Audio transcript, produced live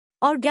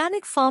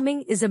Organic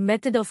farming is a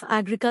method of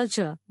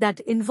agriculture that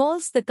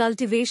involves the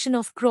cultivation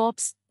of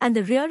crops and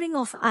the rearing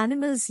of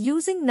animals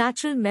using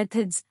natural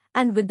methods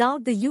and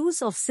without the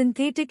use of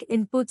synthetic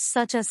inputs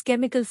such as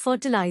chemical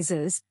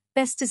fertilizers,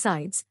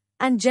 pesticides,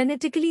 and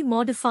genetically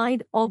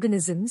modified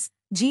organisms,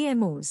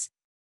 GMOs.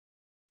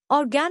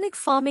 Organic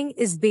farming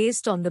is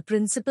based on the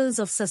principles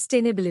of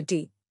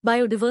sustainability,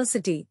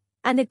 biodiversity,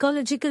 and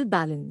ecological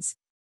balance.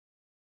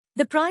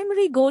 The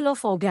primary goal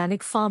of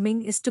organic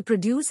farming is to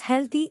produce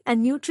healthy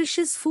and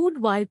nutritious food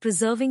while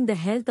preserving the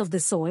health of the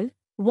soil,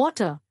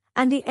 water,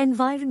 and the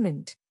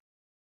environment.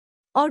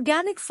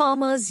 Organic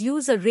farmers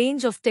use a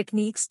range of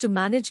techniques to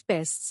manage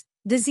pests,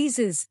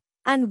 diseases,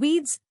 and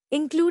weeds,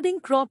 including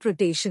crop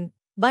rotation,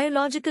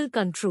 biological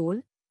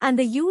control, and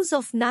the use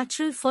of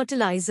natural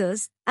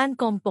fertilizers and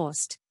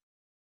compost.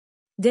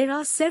 There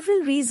are several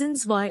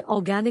reasons why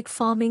organic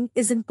farming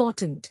is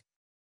important.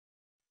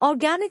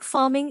 Organic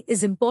farming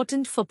is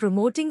important for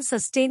promoting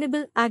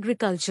sustainable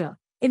agriculture,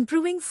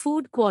 improving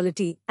food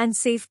quality and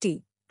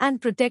safety,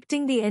 and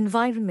protecting the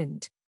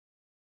environment.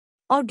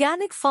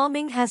 Organic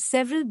farming has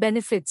several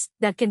benefits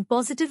that can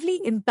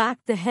positively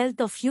impact the health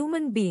of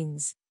human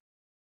beings.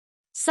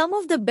 Some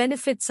of the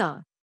benefits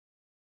are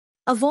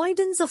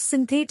avoidance of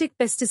synthetic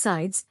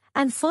pesticides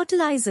and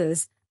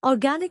fertilizers.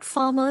 Organic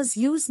farmers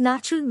use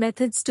natural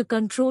methods to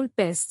control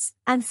pests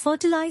and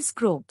fertilize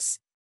crops.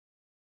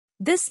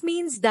 This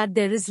means that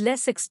there is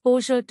less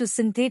exposure to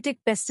synthetic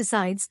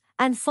pesticides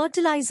and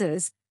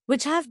fertilizers,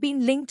 which have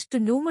been linked to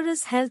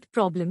numerous health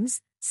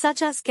problems,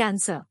 such as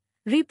cancer,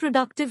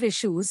 reproductive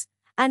issues,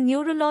 and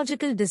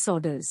neurological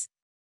disorders.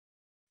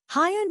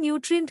 Higher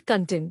nutrient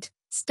content.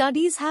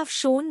 Studies have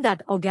shown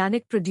that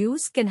organic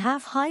produce can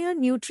have higher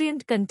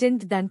nutrient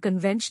content than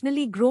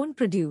conventionally grown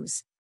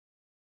produce.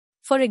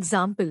 For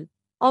example,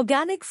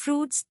 organic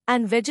fruits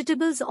and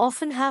vegetables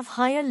often have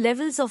higher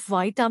levels of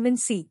vitamin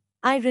C,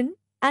 iron,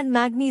 and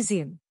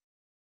magnesium.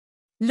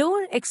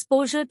 Lower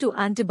exposure to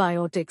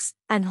antibiotics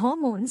and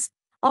hormones.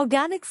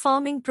 Organic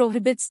farming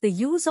prohibits the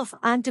use of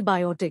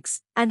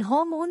antibiotics and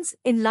hormones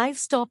in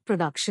livestock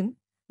production,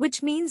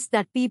 which means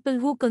that people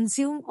who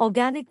consume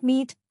organic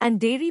meat and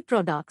dairy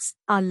products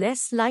are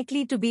less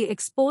likely to be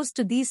exposed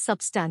to these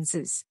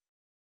substances.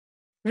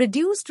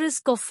 Reduced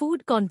risk of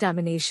food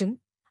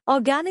contamination.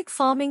 Organic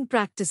farming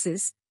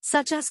practices,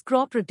 such as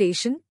crop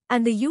rotation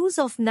and the use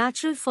of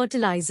natural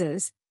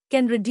fertilizers,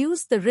 can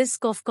reduce the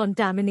risk of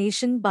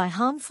contamination by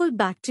harmful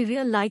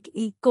bacteria like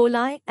E.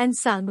 coli and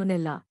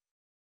Salmonella.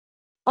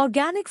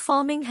 Organic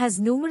farming has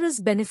numerous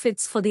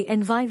benefits for the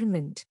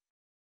environment.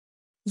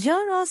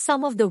 Here are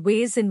some of the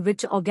ways in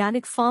which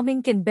organic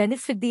farming can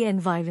benefit the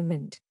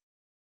environment.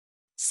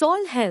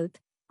 Soil health.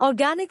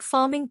 Organic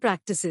farming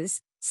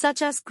practices,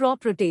 such as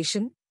crop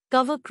rotation,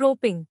 cover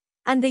cropping,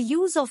 and the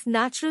use of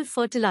natural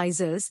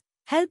fertilizers,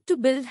 help to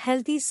build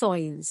healthy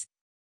soils.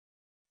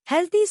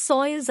 Healthy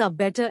soils are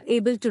better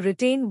able to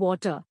retain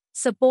water,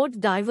 support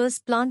diverse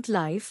plant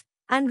life,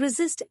 and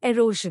resist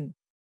erosion.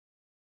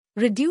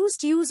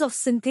 Reduced use of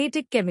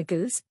synthetic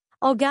chemicals.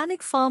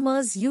 Organic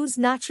farmers use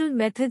natural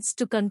methods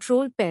to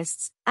control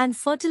pests and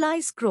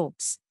fertilize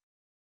crops.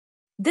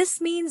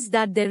 This means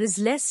that there is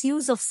less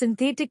use of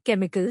synthetic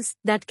chemicals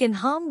that can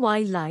harm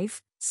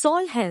wildlife,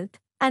 soil health,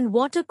 and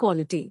water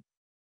quality.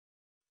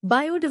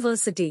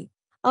 Biodiversity.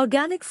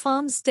 Organic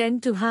farms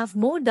tend to have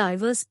more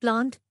diverse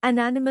plant and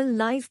animal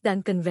life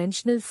than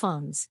conventional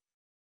farms.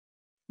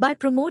 By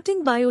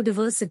promoting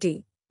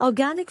biodiversity,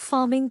 organic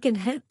farming can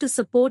help to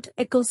support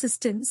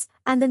ecosystems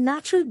and the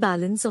natural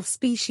balance of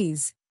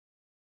species.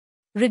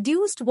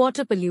 Reduced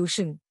water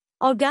pollution.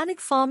 Organic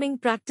farming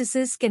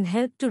practices can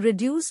help to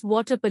reduce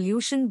water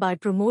pollution by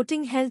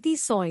promoting healthy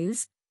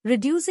soils,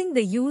 reducing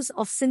the use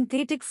of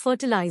synthetic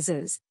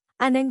fertilizers,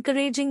 and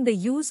encouraging the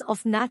use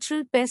of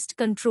natural pest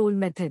control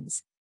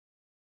methods.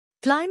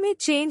 Climate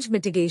change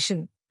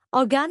mitigation.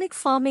 Organic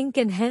farming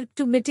can help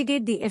to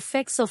mitigate the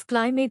effects of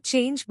climate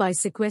change by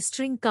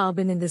sequestering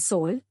carbon in the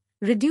soil,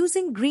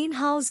 reducing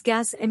greenhouse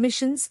gas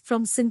emissions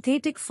from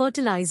synthetic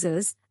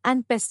fertilizers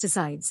and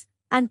pesticides,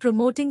 and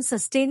promoting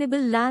sustainable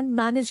land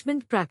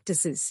management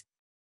practices.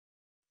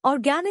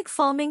 Organic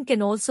farming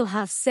can also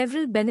have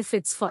several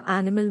benefits for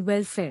animal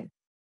welfare.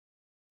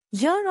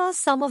 Here are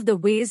some of the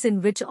ways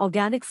in which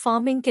organic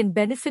farming can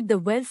benefit the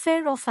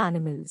welfare of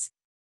animals.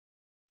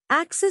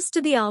 Access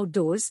to the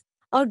outdoors.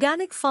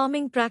 Organic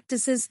farming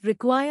practices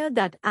require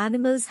that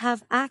animals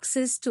have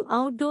access to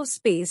outdoor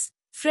space,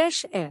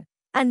 fresh air,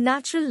 and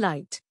natural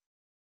light.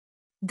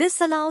 This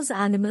allows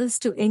animals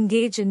to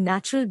engage in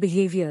natural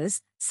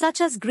behaviors, such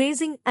as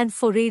grazing and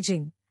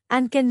foraging,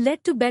 and can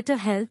lead to better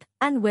health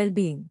and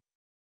well-being.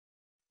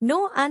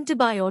 No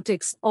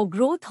antibiotics or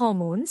growth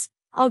hormones.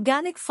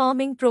 Organic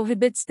farming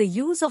prohibits the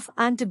use of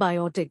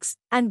antibiotics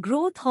and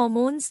growth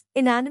hormones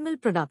in animal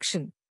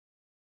production.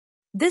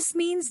 This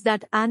means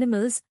that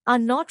animals are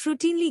not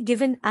routinely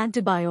given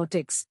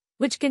antibiotics,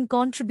 which can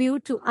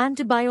contribute to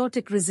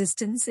antibiotic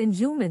resistance in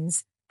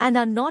humans, and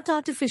are not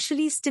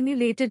artificially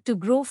stimulated to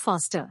grow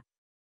faster.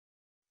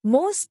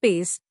 More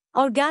space.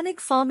 Organic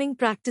farming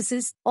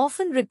practices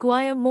often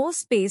require more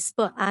space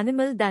per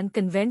animal than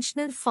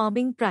conventional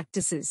farming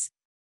practices.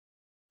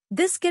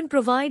 This can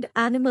provide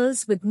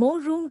animals with more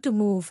room to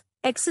move,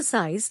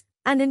 exercise,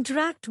 and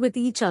interact with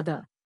each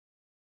other.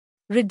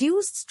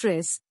 Reduced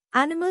stress.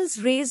 Animals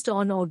raised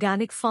on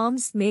organic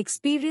farms may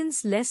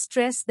experience less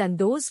stress than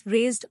those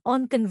raised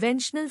on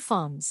conventional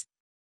farms.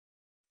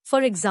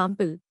 For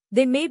example,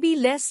 they may be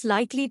less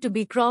likely to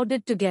be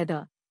crowded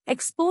together,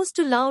 exposed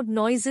to loud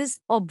noises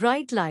or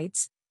bright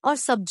lights, or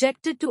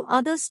subjected to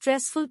other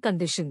stressful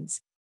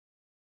conditions.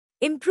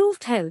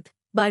 Improved health.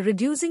 By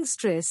reducing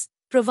stress,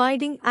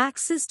 providing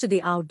access to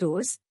the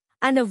outdoors,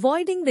 and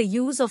avoiding the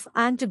use of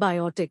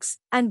antibiotics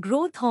and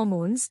growth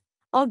hormones,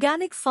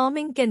 organic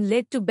farming can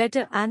lead to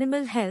better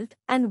animal health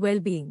and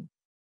well-being.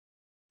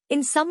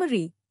 In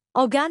summary,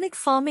 organic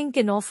farming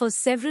can offer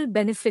several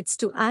benefits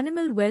to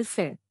animal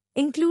welfare,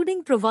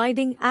 including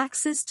providing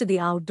access to the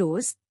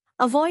outdoors,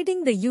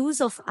 avoiding the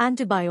use of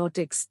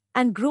antibiotics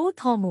and growth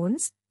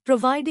hormones,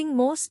 providing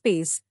more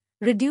space,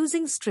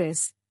 reducing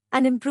stress,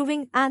 and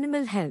improving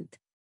animal health.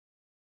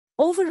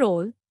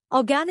 Overall,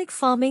 organic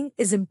farming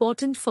is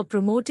important for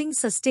promoting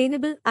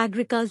sustainable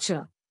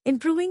agriculture,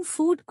 improving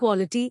food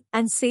quality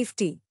and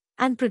safety,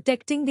 and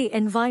protecting the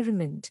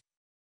environment.